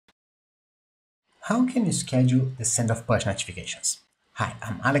How can you schedule the send of push notifications? Hi,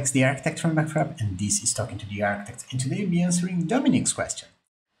 I'm Alex, the architect from Backfrap, and this is Talking to the Architect, and today we'll be answering Dominic's question.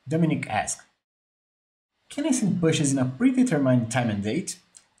 Dominic asks, can I send pushes in a predetermined time and date?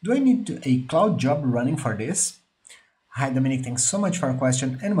 Do I need a cloud job running for this? Hi Dominic, thanks so much for your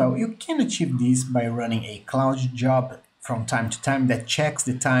question. And well, you can achieve this by running a cloud job from time to time that checks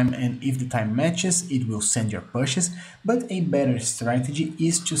the time, and if the time matches, it will send your pushes. But a better strategy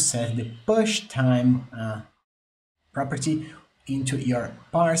is to set the push time property into your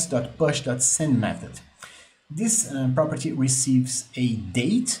parse.push.send method. This property receives a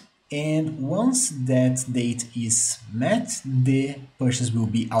date, and once that date is met, the pushes will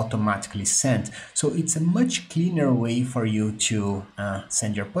be automatically sent. So it's a much cleaner way for you to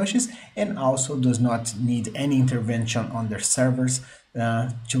send your pushes, and also does not need any intervention on their servers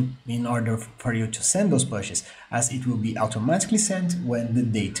in order for you to send those pushes, as it will be automatically sent when the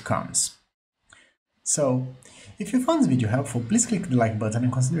date comes. So, if you found this video helpful, please click the like button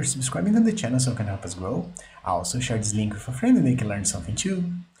and consider subscribing to the channel so it can help us grow. Also share this link with a friend and they can learn something too.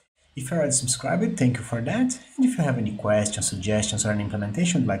 If you're already subscribed, thank you for that. And if you have any questions, suggestions, or an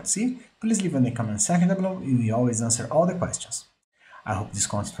implementation you'd like to see, please leave in the comment section down below. We will always answer all the questions. I hope this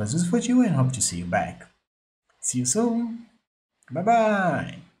content was useful to you and hope to see you back. See you soon. Bye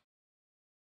bye.